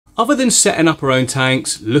Other than setting up our own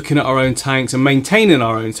tanks, looking at our own tanks and maintaining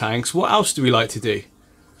our own tanks, what else do we like to do?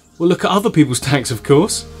 Well, look at other people's tanks, of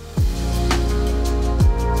course.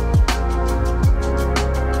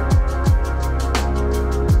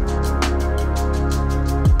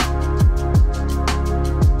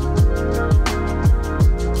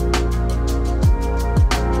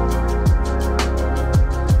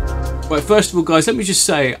 Right, first of all guys, let me just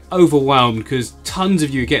say, overwhelmed because tons of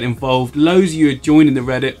you are getting involved, loads of you are joining the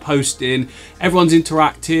Reddit, posting, everyone's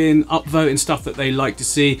interacting, upvoting stuff that they like to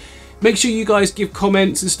see. Make sure you guys give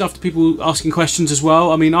comments and stuff to people asking questions as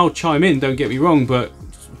well. I mean, I'll chime in, don't get me wrong, but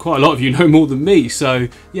quite a lot of you know more than me, so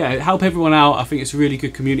yeah, help everyone out. I think it's a really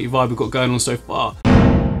good community vibe we've got going on so far.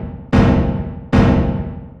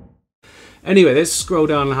 Anyway, let's scroll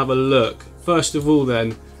down and have a look. First of all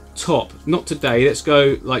then, top, not today, let's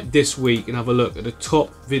go like this week and have a look at the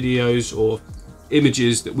top videos or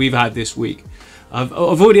images that we've had this week. I've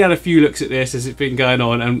already had a few looks at this as it's been going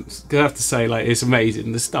on, and I have to say, like, it's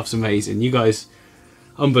amazing. The stuff's amazing. You guys,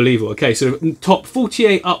 unbelievable. Okay, so top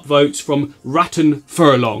 48 upvotes from Rattan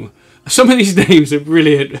Furlong. Some of these names are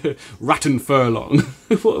brilliant. Rattan Furlong.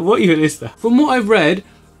 what even is that? From what I've read,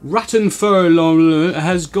 Rattan Furlong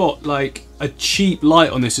has got like a cheap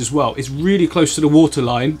light on this as well. It's really close to the water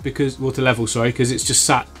line, water level, sorry, because it's just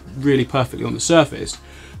sat really perfectly on the surface.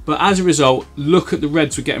 But as a result, look at the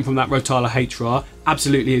reds we're getting from that Rotala HRAR.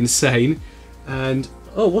 Absolutely insane. And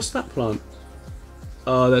oh, what's that plant?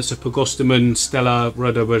 Oh, that's a Pogostemon Stella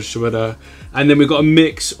Rudder. And then we've got a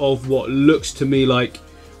mix of what looks to me like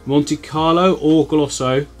Monte Carlo or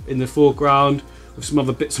Glosso in the foreground with some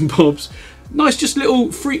other bits and bobs. Nice, just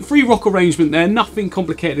little free rock arrangement there, nothing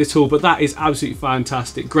complicated at all, but that is absolutely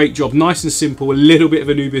fantastic. Great job, nice and simple, a little bit of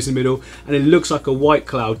Anubis in the middle, and it looks like a white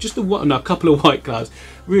cloud, just a couple of white clouds.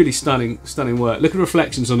 Really stunning work. Look at the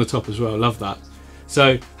reflections on the top as well, love that.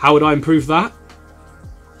 So, how would I improve that?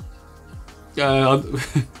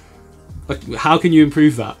 How can you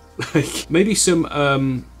improve that? Maybe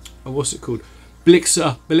some, what's it called?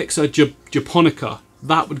 Blixa japonica.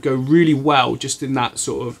 That would go really well just in that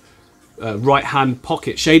sort of right hand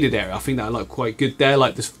pocket shaded area. I think that look quite good there,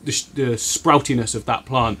 like the sproutiness of that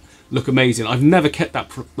plant look amazing. I've never kept that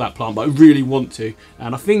plant, but I really want to,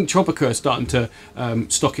 and I think Tropica are starting to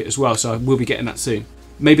stock it as well, so we'll be getting that soon.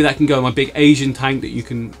 Maybe that can go in my big Asian tank that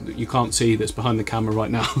you can't see, that's behind the camera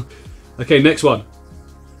right now. Okay, next one.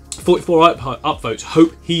 44 upvotes.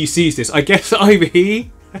 Hope he sees this. I guess either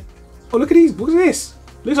he. Oh, look at these. What is this?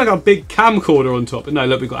 Looks like a big camcorder on top. But no,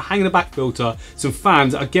 look, we've got a hang in the back filter, some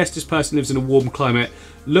fans. I guess this person lives in a warm climate.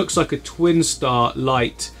 Looks like a twin star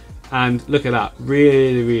light. And look at that.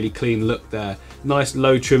 Really, really clean look there. Nice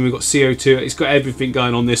low trim. We've got CO2. It's got everything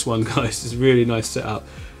going on this one, guys. It's a really nice setup.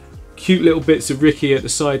 Cute little bits of Ricky at the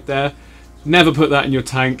side there. Never put that in your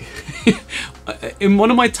tank. In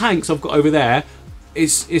one of my tanks I've got over there,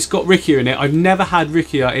 it's got Rickia in it. I've never had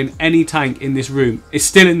Rickia in any tank in this room. It's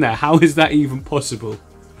still in there. How is that even possible?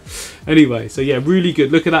 Anyway, so yeah, really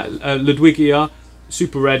good. Look at that Ludwigia,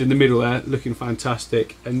 super red in the middle there, looking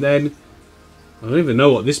fantastic. And then, I don't even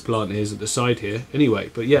know what this plant is at the side here. Anyway,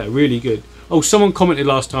 but yeah, really good. Oh, someone commented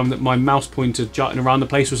last time that my mouse pointer jutting around the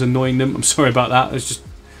place was annoying them. I'm sorry about that. It's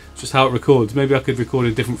just how it records. Maybe I could record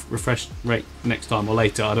a different refresh rate next time or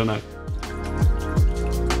later. I don't know.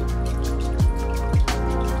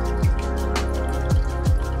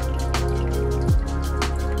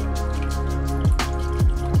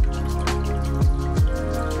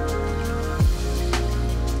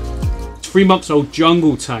 Three months old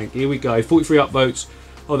jungle tank. Here we go. 43 upvotes.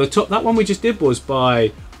 Oh, the top, that one we just did was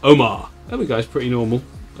by Omar. There we go. It's pretty normal.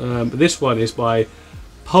 But this one is by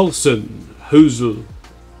Pulsen Husel.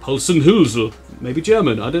 Maybe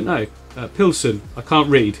German. I don't know. Pilsen. I can't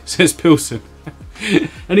read. It says Pilsen.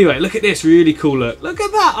 Anyway, look at this. Really cool look. Look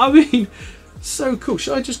at that. I mean, so cool.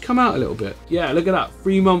 Should I just come out a little bit? Yeah, look at that.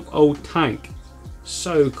 3-month-old tank.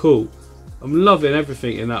 So cool. I'm loving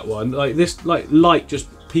everything in that one. Like this, like light just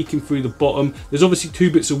peeking through the bottom. There's obviously two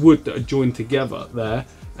bits of wood that are joined together there,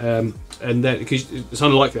 and then because it's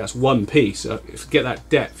unlikely that's one piece, so to get that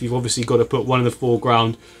depth you've obviously got to put one in the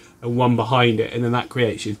foreground and one behind it, and then that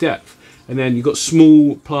creates your depth. And then you've got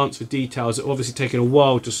small plants for details that are obviously taking a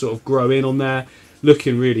while to sort of grow in on there.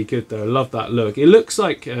 Looking really good though. I love that look. It looks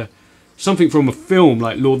like something from a film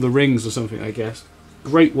like Lord of the Rings or something, I guess.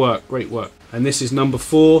 Great work, great work. And this is number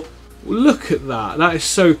 4. Look at that. That is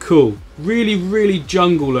so cool. Really, really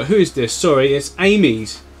jungle look. Who is this? Sorry, it's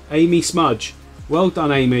Amy's. Amy Smudge. Well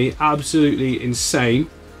done, Amy. Absolutely insane.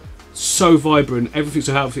 So vibrant, everything's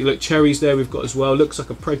so healthy. Look, cherries there we've got as well. Looks like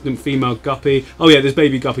a pregnant female guppy. Oh yeah, there's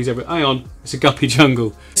baby guppies everywhere. Hang on, it's a guppy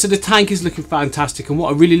jungle. So the tank is looking fantastic, and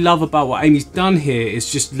what I really love about what Amy's done here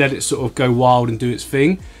is just let it sort of go wild and do its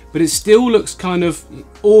thing, but it still looks kind of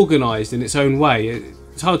organised in its own way.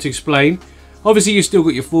 It's hard to explain. Obviously you've still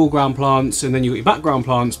got your foreground plants and then you've got your background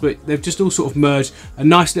plants, but they've just all sort of merged. A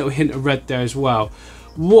nice little hint of red there as well.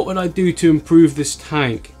 What would I do to improve this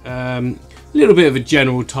tank? A little bit of a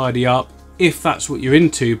general tidy up, if that's what you're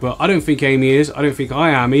into, but I don't think Amy is. I don't think I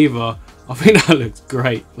am either. I think that looks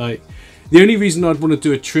great. Like, the only reason I'd want to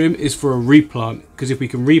do a trim is for a replant, because if we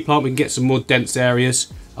can replant, we can get some more dense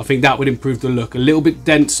areas. I think that would improve the look. A little bit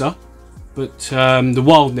denser, but the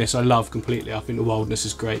wildness I love completely. I think the wildness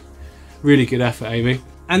is great. Really good effort, Amy.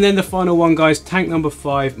 And then the final one, guys, tank number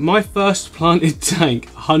 5. My first planted tank,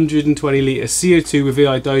 120 litre CO2 with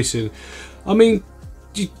VI dosing. I mean,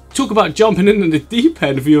 you talk about jumping into the deep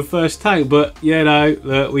end for your first tank, but you know,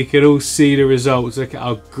 look, we can all see the results. Look at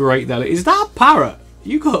how great that is. Is that a parrot?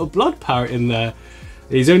 You got a blood parrot in there.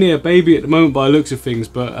 He's only a baby at the moment by the looks of things,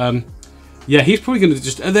 but yeah, he's probably going to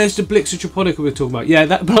just... there's the Blixa japonica we were talking about. Yeah,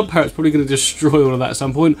 that blood parrot's probably going to destroy all of that at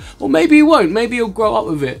some point. Or maybe he won't. Maybe he'll grow up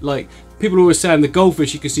with it. Like, people are always saying the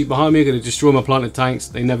goldfish you can see behind me are going to destroy my planted tanks.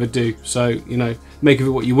 They never do. So, you know, make of it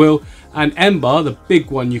what you will. And Ember, the big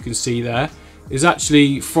one you can see there, is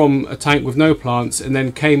actually from a tank with no plants and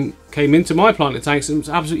then came into my planted tanks and was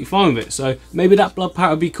absolutely fine with it. So maybe that blood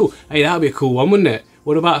parrot would be cool. Hey, that would be a cool one, wouldn't it?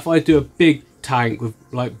 What about if I do a big tank with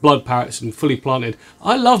like blood parrots and fully planted?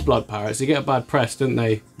 I love blood parrots. They get a bad press, don't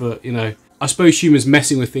they? But you know, I suppose humans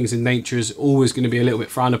messing with things in nature is always going to be a little bit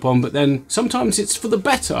frowned upon, but then sometimes it's for the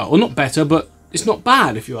better, or not better, but it's not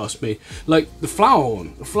bad if you ask me. Like the flower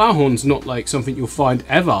horn. The flower horn's not like something you'll find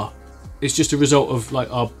ever. It's just a result of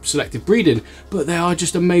like our selective breeding, but they are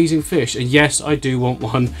just amazing fish. And yes, I do want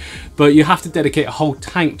one, but you have to dedicate a whole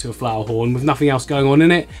tank to a flower horn with nothing else going on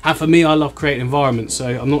in it. And for me, I love creating environments, so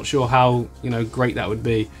I'm not sure how, you know, great that would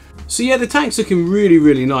be. So yeah, the tank's looking really,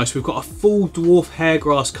 really nice. We've got a full dwarf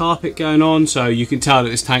hairgrass carpet going on, so you can tell that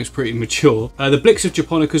this tank's pretty mature. The Blixa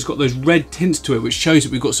japonica's got those red tints to it, which shows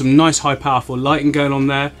that we've got some nice high powerful lighting going on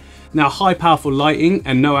there. Now, high powerful lighting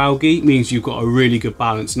and no algae means you've got a really good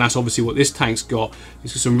balance, and that's obviously what this tank's got.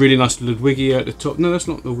 It's got some really nice Ludwigia at the top. No, that's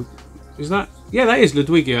not the... Is that? Yeah, that is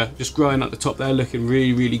Ludwigia, just growing at the top there, looking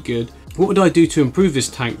really, really good. What would I do to improve this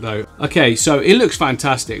tank, though? Okay, so it looks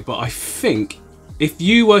fantastic, but I think if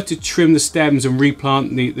you were to trim the stems and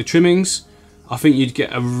replant the trimmings, I think you'd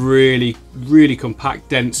get a really, really compact,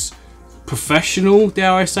 dense, professional,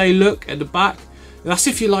 dare I say, look at the back. That's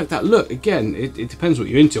if you like that look. Again, it depends what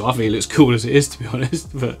you're into. I think it looks cool as it is, to be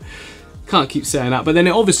honest, but can't keep saying that. But then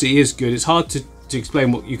it obviously is good. It's hard to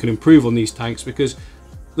explain what you can improve on these tanks, because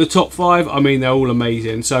the top 5, I mean, they're all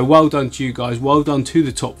amazing. So well done to you guys, well done to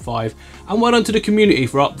the top 5, and well done to the community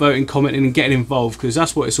for upvoting, commenting and getting involved, because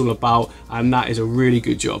that's what it's all about, and that is a really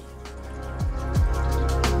good job.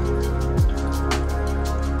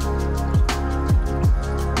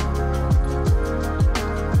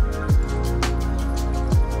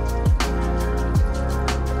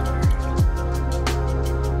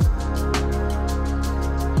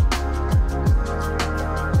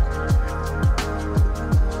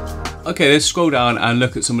 Okay, let's scroll down and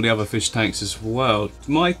look at some of the other fish tanks as well.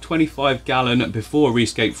 My 25 gallon before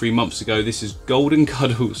rescape 3 months ago, this is Golden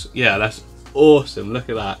Cuddles. Yeah, that's awesome, look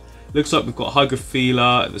at that. Looks like we've got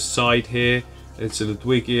Hygrophila at the side here. It's a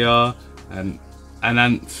Ludwigia and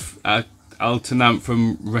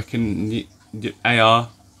Altananthum Reckon AR.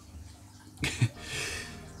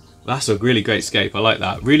 That's a really great scape, I like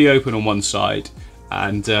that. Really open on one side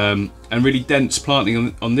and really dense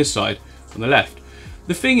planting on this side, on the left.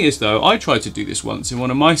 The thing is though, I tried to do this once in one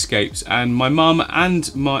of my scapes, and my mum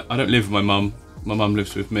and I don't live with my mum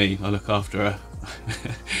lives with me, I look after her.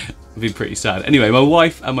 It'd be pretty sad. Anyway, my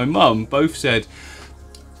wife and my mum both said,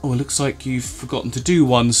 oh, it looks like you've forgotten to do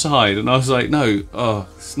one side, and I was like, no, oh,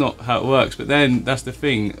 it's not how it works. But then that's the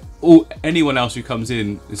thing, anyone else who comes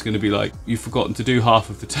in is going to be like, you've forgotten to do half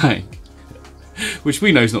of the tank. Which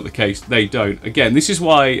we know is not the case, they don't. Again, this is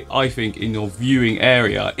why I think in your viewing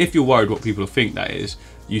area, if you're worried what people think that is,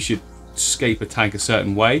 you should scape a tank a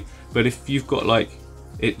certain way. But if you've got like,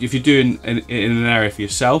 if you're doing in an area for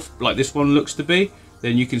yourself, like this one looks to be,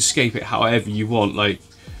 then you can scape it however you want. Like,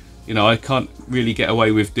 you know, I can't really get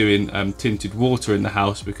away with doing tinted water in the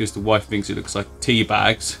house because the wife thinks it looks like tea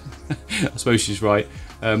bags. I suppose she's right.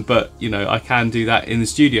 But, you know, I can do that in the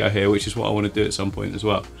studio here, which is what I want to do at some point as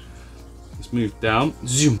well. Let's move down.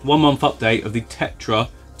 Zoom. 1 month update of the Tetra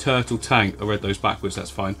turtle tank. I read those backwards, that's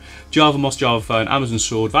fine. Java moss, Java fern, Amazon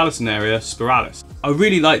sword, Vallisneria, spiralis. I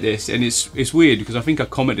really like this, and it's weird because I think I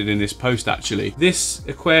commented in this post actually. This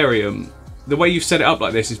aquarium, the way you've set it up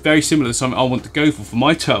like this is very similar to something I want to go for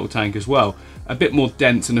my turtle tank as well. A bit more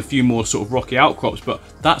dense and a few more sort of rocky outcrops, but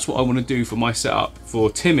that's what I want to do for my setup for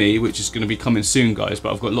Timmy, which is going to be coming soon, guys.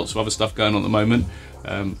 But I've got lots of other stuff going on at the moment,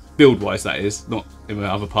 build wise that is, not in my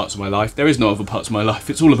other parts of my life. There is no other parts of my life.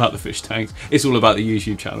 It's all about the fish tanks. It's all about the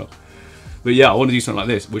YouTube channel. But yeah, I want to do something like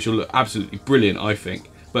this, which will look absolutely brilliant, I think.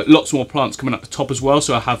 But lots more plants coming up the top as well,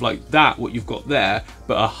 so I have like that, what you've got there,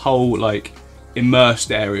 but a whole like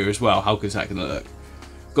immersed area as well. How good is that going to look?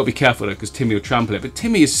 Got to be careful though, because Timmy will trample it. But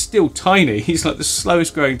Timmy is still tiny. He's like the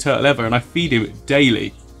slowest growing turtle ever, and I feed him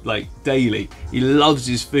daily, like daily. He loves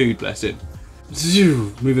his food, bless him.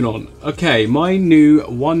 Moving on. Okay, my new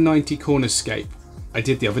 190 Aquascape I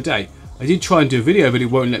did the other day. I did try and do a video, but it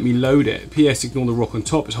won't let me load it. PS, ignore the rock on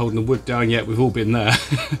top. It's holding the wood down yet. We've all been there.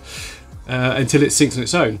 Until it sinks on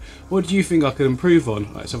its own. What do you think I could improve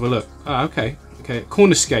on? Let's have a look. Ah, okay.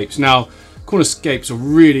 Aquascapes. Now, Aquascapes are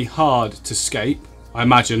really hard to scape. I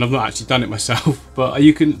imagine. I've not actually done it myself, but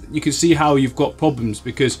you can see how you've got problems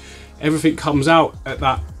because everything comes out at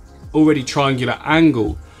that already triangular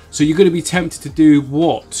angle. So you're going to be tempted to do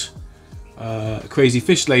what Crazy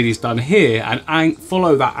Fish Lady's done here and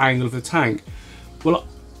follow that angle of the tank. Well,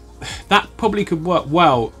 that probably could work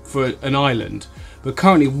well for an island, but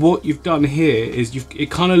currently what you've done here is it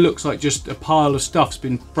kind of looks like just a pile of stuff's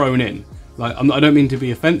been thrown in. Like I don't mean to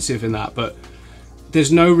be offensive in that, but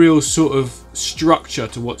there's no real sort of structure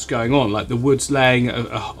to what's going on. Like the wood's laying at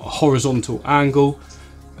a horizontal angle,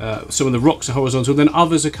 some of the rocks are horizontal, then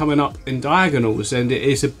others are coming up in diagonals, and it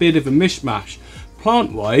is a bit of a mishmash.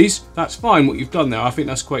 Plant wise, that's fine what you've done there. I think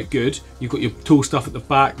that's quite good. You've got your tall stuff at the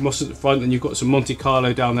back, moss at the front, and you've got some Monte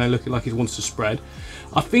Carlo down there looking like it wants to spread.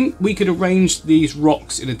 I think we could arrange these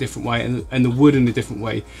rocks in a different way and the wood in a different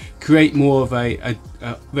way, create more of a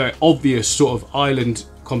very obvious sort of island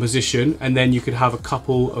composition, and then you could have a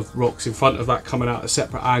couple of rocks in front of that coming out at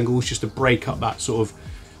separate angles just to break up that sort of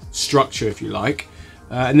structure, if you like.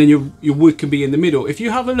 And then your wood can be in the middle. If you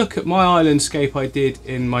have a look at my islandscape I did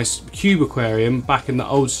in my cube aquarium back in the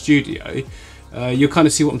old studio, you'll kind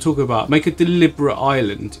of see what I'm talking about. Make a deliberate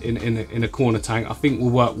island in a corner tank. I think will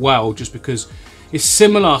work well just because it's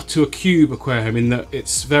similar to a cube aquarium in that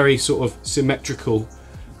it's very sort of symmetrical.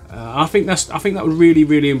 I think that would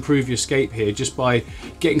really improve your scape here just by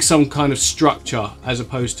getting some kind of structure as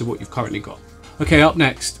opposed to what you've currently got. Okay, up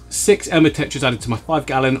next, 6 Emma tetras added to my 5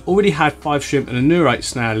 gallon. Already had 5 shrimp and a neurite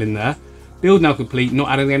snail in there. Build now complete, not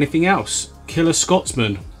adding anything else. Killer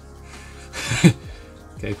Scotsman.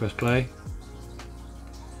 Okay, press play.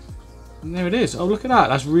 And there it is. Oh, look at that.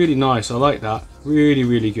 That's really nice. I like that.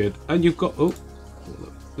 Really good. And you've got, oh,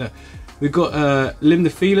 there. We've got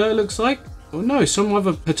Limnophila, it looks like. Oh no, some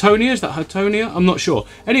other Hatonia. Is that Hatonia? I'm not sure.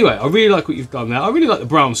 Anyway, I really like what you've done there. I really like the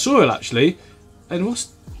brown soil actually. And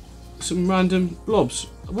what's some random blobs?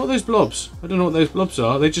 What are those blobs? I don't know what those blobs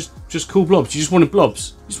are. They're just cool blobs. You just wanted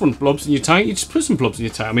blobs. You just wanted blobs in your tank. You just put some blobs in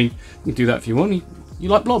your tank. I mean, you can do that if you want. You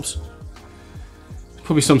like blobs.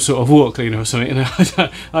 Probably some sort of water cleaner or something.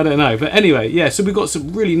 I don't know. But anyway, yeah. So we've got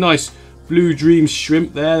some really nice Blue Dream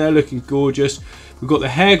shrimp there. They're looking gorgeous. We've got the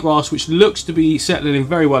hair grass, which looks to be settling in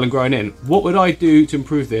very well and growing in. What would I do to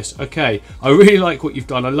improve this? Okay, I really like what you've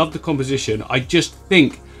done. I love the composition. I just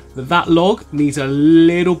think that log needs a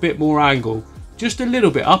little bit more angle. Just a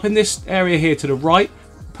little bit. Up in this area here to the right,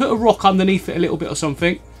 put a rock underneath it a little bit or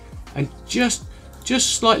something, and just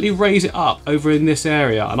slightly raise it up over in this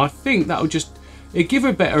area. And I think that would it'd give it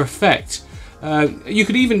a better effect. You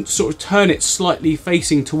could even sort of turn it slightly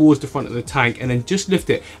facing towards the front of the tank and then just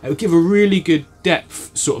lift it. It will give a really good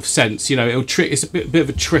depth sort of sense. You know, it'll trick. It's a bit of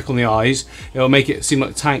a trick on the eyes. It'll make it seem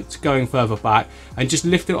like the tank's going further back, and just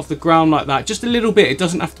lift it off the ground like that, just a little bit. It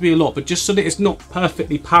doesn't have to be a lot, but just so that it's not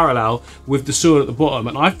perfectly parallel with the soil at the bottom.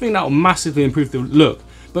 And I think that will massively improve the look.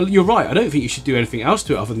 But you're right. I don't think you should do anything else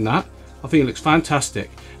to it other than that. I think it looks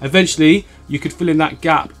fantastic. Eventually, you could fill in that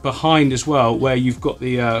gap behind as well, where you've got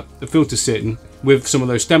the filter sitting with some of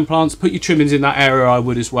those stem plants. Put your trimmings in that area, I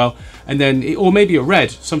would as well, and then or maybe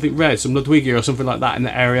something red, some Ludwigia or something like that in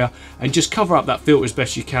the area, and just cover up that filter as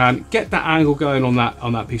best you can. Get that angle going on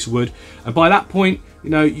that piece of wood, and by that point,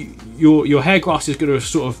 you know your hair grass is going to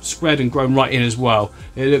sort of spread and grow right in as well.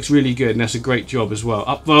 It looks really good, and that's a great job as well.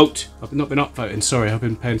 Upvote. I've not been upvoting. Sorry, I've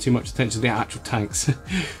been paying too much attention to the actual tanks.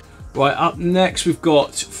 Right, up next we've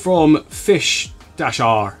got from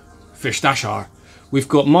Fish-R. We've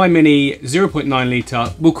got my mini 0.9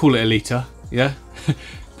 litre, we'll call it a litre, yeah?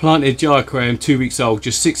 Planted jar aquarium, 2 weeks old,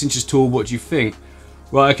 just 6 inches tall. What do you think?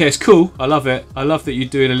 Right, okay, it's cool. I love it. I love that you're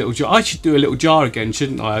doing a little jar. I should do a little jar again,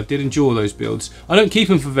 shouldn't I? I did enjoy those builds. I don't keep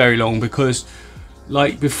them for very long because,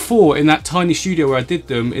 like before, in that tiny studio where I did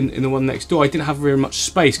them, in the one next door, I didn't have very much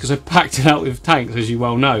space because I packed it out with tanks, as you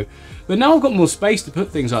well know. But now I've got more space to put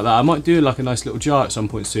things like that. I might do like a nice little jar at some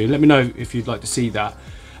point soon. Let me know if you'd like to see that.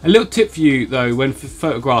 A little tip for you though, when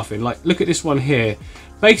photographing, like look at this one here.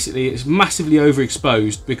 Basically, it's massively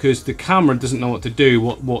overexposed because the camera doesn't know what to do,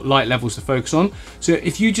 what light levels to focus on. So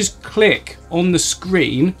if you just click on the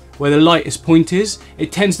screen where the lightest point is,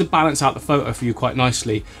 it tends to balance out the photo for you quite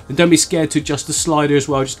nicely. And don't be scared to adjust the slider as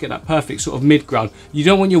well, just get that perfect sort of mid-ground. You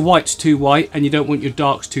don't want your whites too white and you don't want your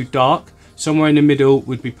darks too dark. Somewhere in the middle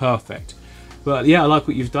would be perfect. But yeah, I like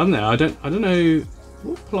what you've done there. I don't know,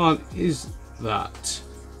 what plant is that?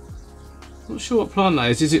 Not sure what plant that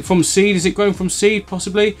is. Is it from seed? Is it grown from seed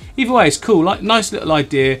possibly? Either way, it's cool. Like, nice little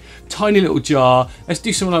idea, tiny little jar. Let's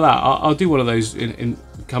do something like that. I'll do one of those in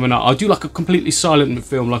coming up. I'll do like a completely silent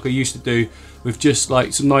film like I used to do, with just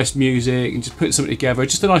like some nice music and just putting something together.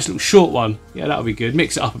 Just a nice little short one. Yeah, that'll be good.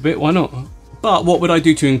 Mix it up a bit. Why not? But what would I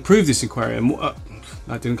do to improve this aquarium?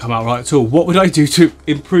 That didn't come out right at all. What would I do to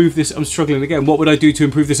improve this? I'm struggling again. What would I do to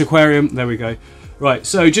improve this aquarium? There we go. Right,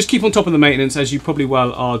 so just keep on top of the maintenance, as you probably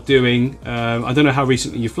well are doing. I don't know how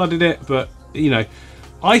recently you flooded it, but you know,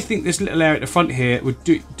 I think this little area at the front here would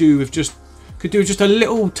could do with just a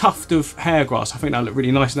little tuft of hair grass. I think that'd look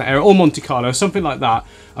really nice in that area, or Monte Carlo, something like that.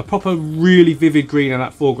 A proper really vivid green in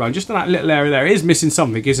that foreground, just in that little area there. It is missing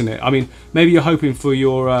something, isn't it? I mean, maybe you're hoping for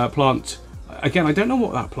your plant. Again, I don't know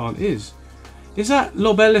what that plant is. Is that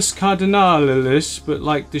Lobelis cardinalis, but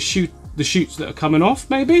like the shoots that are coming off,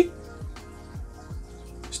 maybe?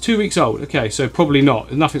 2 weeks old. Okay, so probably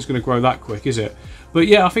not. Nothing's going to grow that quick, is it? But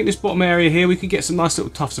yeah, I think this bottom area here, we could get some nice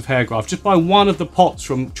little tufts of hair graft. Just buy one of the pots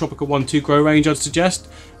from Tropical 1-2 Grow Range, I'd suggest,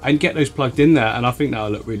 and get those plugged in there. And I think that'll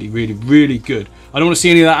look really, really, really good. I don't want to see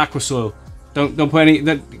any of that aqua soil. Don't put any.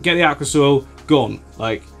 Get the aqua soil gone.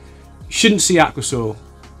 Like, you shouldn't see aqua soil.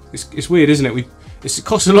 It's weird, isn't it? It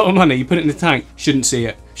costs a lot of money. You put it in the tank. Shouldn't see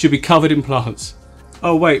it. Should be covered in plants.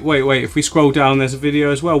 Oh, wait. If we scroll down, there's a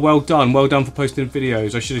video as well. Well done for posting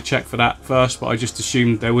videos. I should have checked for that first, but I just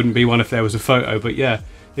assumed there wouldn't be one if there was a photo. But yeah,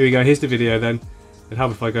 here we go. Here's the video then. It'd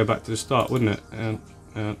help if I go back to the start, wouldn't it?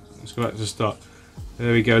 Let's go back to the start.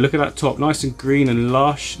 There we go. Look at that top. Nice and green and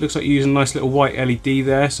lush. Looks like you're using a nice little white LED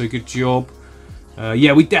there, so good job.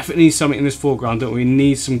 Yeah, we definitely need something in this foreground, don't we? We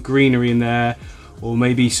need some greenery in there, or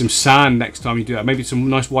maybe some sand next time you do that. Maybe some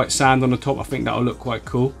nice white sand on the top. I think that'll look quite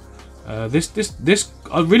cool. I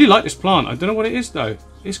really like this plant. I don't know what it is though.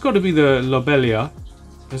 It's got to be the lobelia,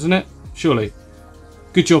 isn't it? Surely.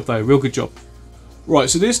 Good job though, real good job. Right,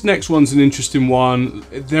 so this next one's an interesting one.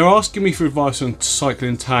 They're asking me for advice on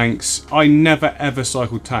cycling tanks. I never ever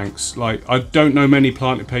cycle tanks. Like, I don't know many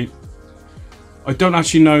planted people. I don't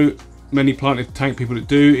actually know many planted tank people that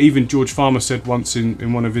do. Even George Farmer said once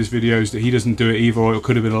in one of his videos that he doesn't do it either, or it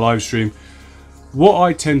could have been a live stream. What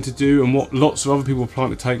I tend to do, and what lots of other people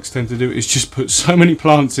planted tanks tend to do, is just put so many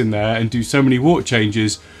plants in there and do so many water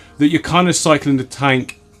changes that you're kind of cycling the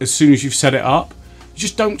tank as soon as you've set it up. You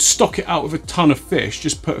just don't stock it out with a ton of fish.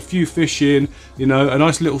 Just put a few fish in, you know, a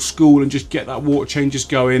nice little school, and just get that water changes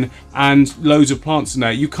going and loads of plants in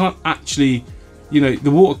there. You can't actually, you know,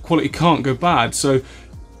 the water quality can't go bad. So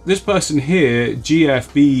this person here,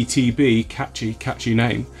 GFBTB, catchy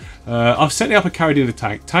name. I've set it up and carried in the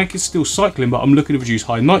tank. Tank is still cycling, but I'm looking to reduce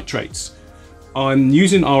high nitrates. I'm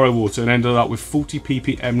using RO water and ended up with 40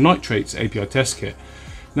 ppm nitrates API test kit.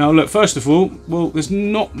 Now look, first of all, well, there's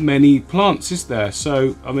not many plants, is there?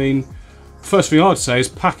 So, I mean, first thing I'd say is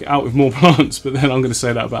pack it out with more plants, but then I'm going to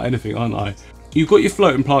say that about anything, aren't I? You've got your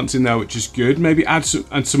floating plants in there, which is good. Maybe add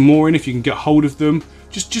some more in if you can get hold of them.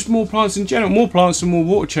 Just more plants in general, more plants and more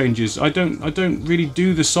water changes. I don't really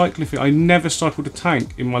do the cycling thing. I never cycled a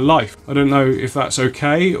tank in my life. I don't know if that's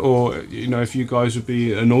okay, or you know, if you guys would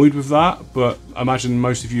be annoyed with that, but I imagine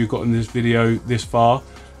most of you who've gotten this video this far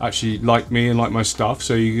actually like me and like my stuff,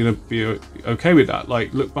 so you're gonna be okay with that.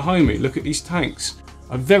 Like, look behind me, look at these tanks.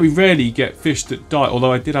 I very rarely get fish that die,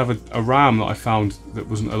 although I did have a ram that I found that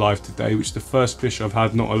wasn't alive today, which is the first fish I've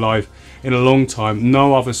had not alive in a long time.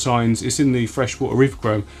 No other signs. It's in the freshwater reef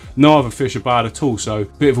aquarium. No other fish are bad at all, so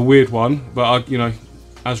bit of a weird one. But you know,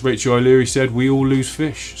 as Rachel O'Leary said, we all lose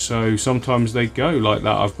fish, so sometimes they go like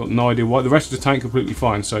that. I've got no idea why. The rest of the tank completely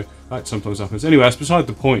fine, so that sometimes happens. Anyway, that's beside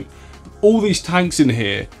the point. All these tanks in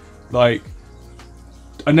here, like,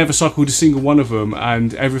 I never cycled a single one of them,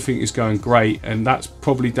 and everything is going great, and that's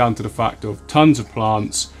probably down to the fact of tons of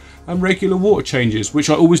plants, and regular water changes, which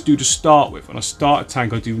I always do to start with. When I start a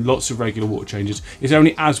tank, I do lots of regular water changes. It's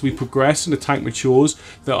only as we progress and the tank matures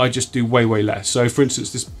that I just do way less. So for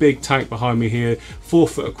instance, this big tank behind me here,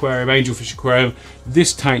 4-foot aquarium, angelfish aquarium,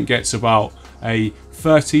 this tank gets about a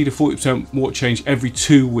 30 to 40% water change every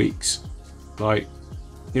 2 weeks. Like,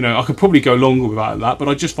 you know, I could probably go longer without that, but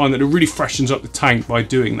I just find that it really freshens up the tank by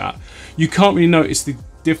doing that. You can't really notice the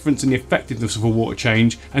difference in the effectiveness of a water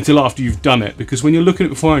change until after you've done it, because when you're looking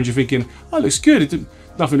at it beforehand, you're thinking, oh, it looks good,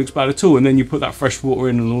 nothing looks bad at all, and then you put that fresh water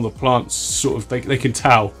in and all the plants sort of, they can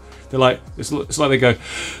tell. They're like, it's like they go,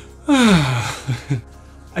 ah.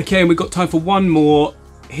 Okay, and we've got time for one more.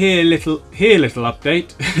 Here little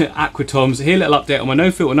update. Aquatoms, here little update on my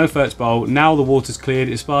no filter, no ferts bowl. Now the water's cleared,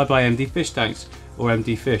 inspired by MD Fish Tanks, or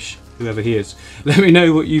MD Fish, whoever he is. Let me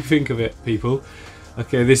know what you think of it, people.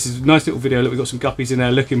 Okay, this is a nice little video. Look, we've got some guppies in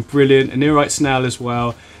there looking brilliant. A nearite snail as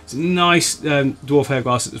well. It's a nice dwarf hair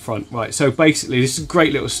grass at the front. Right, so basically this is a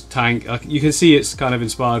great little tank. You can see it's kind of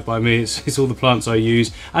inspired by me. It's all the plants I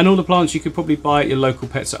use, and all the plants you could probably buy at your local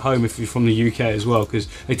Pets at Home if you're from the UK as well, because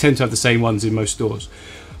they tend to have the same ones in most stores.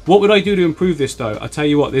 What would I do to improve this though? I tell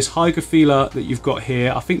you what, this hygrophila that you've got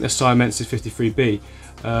here, I think the Siamensis 53B,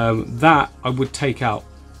 that I would take out.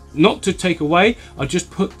 Not to take away, I just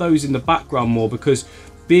put those in the background more, because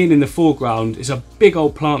being in the foreground is a big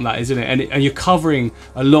old plant, that, isn't it? And you're covering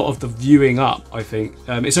a lot of the viewing up, I think.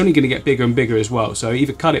 It's only going to get bigger and bigger as well, so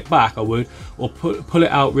either cut it back, I would, or pull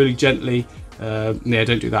it out really gently. Yeah,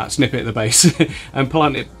 don't do that, snip it at the base and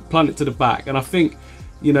plant it to the back. And I think,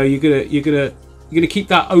 you know, you're gonna keep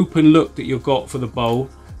that open look that you've got for the bowl,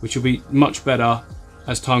 which will be much better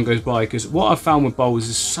as time goes by, because what I've found with bowls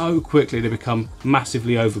is so quickly they become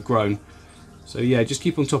massively overgrown. So yeah, just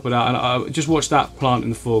keep on top of that, and I just watch that plant in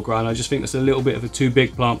the foreground. I just think that's a little bit of a too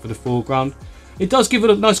big plant for the foreground. It does give it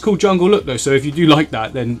a nice cool jungle look though, so if you do like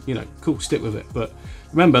that, then, you know, cool, stick with it. But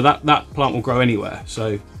remember that plant will grow anywhere,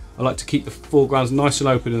 so I like to keep the foregrounds nice and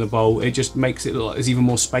open in the bowl. It just makes it look like there's even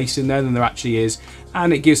more space in there than there actually is,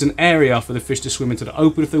 and it gives an area for the fish to swim into the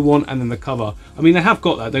open if they want, and then the cover. I mean, they have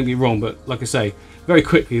got that, don't get me wrong, but like I say, very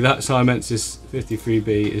quickly that Siamensis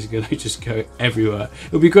 53B is going to just go everywhere.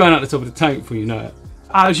 It'll be growing out the top of the tank before you know it.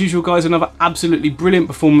 As usual, guys, another absolutely brilliant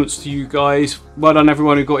performance to you guys. Well done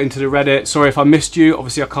everyone who got into the Reddit. Sorry if I missed you.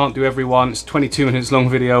 Obviously I can't do everyone. It's a 22 minutes long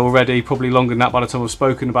video already, probably longer than that by the time I've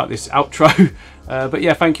spoken about this outro. But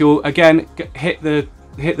yeah, thank you all. Again, hit the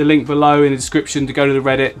link below in the description to go to the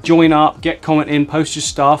Reddit, join up, get commenting, post your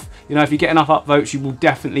stuff. You know, if you get enough upvotes, you will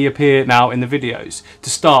definitely appear now in the videos to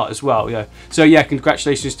start as well. Yeah. So yeah,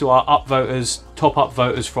 congratulations to our upvoters, top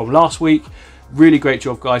upvoters from last week. Really great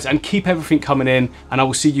job, guys, and keep everything coming in, and I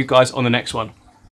will see you guys on the next one.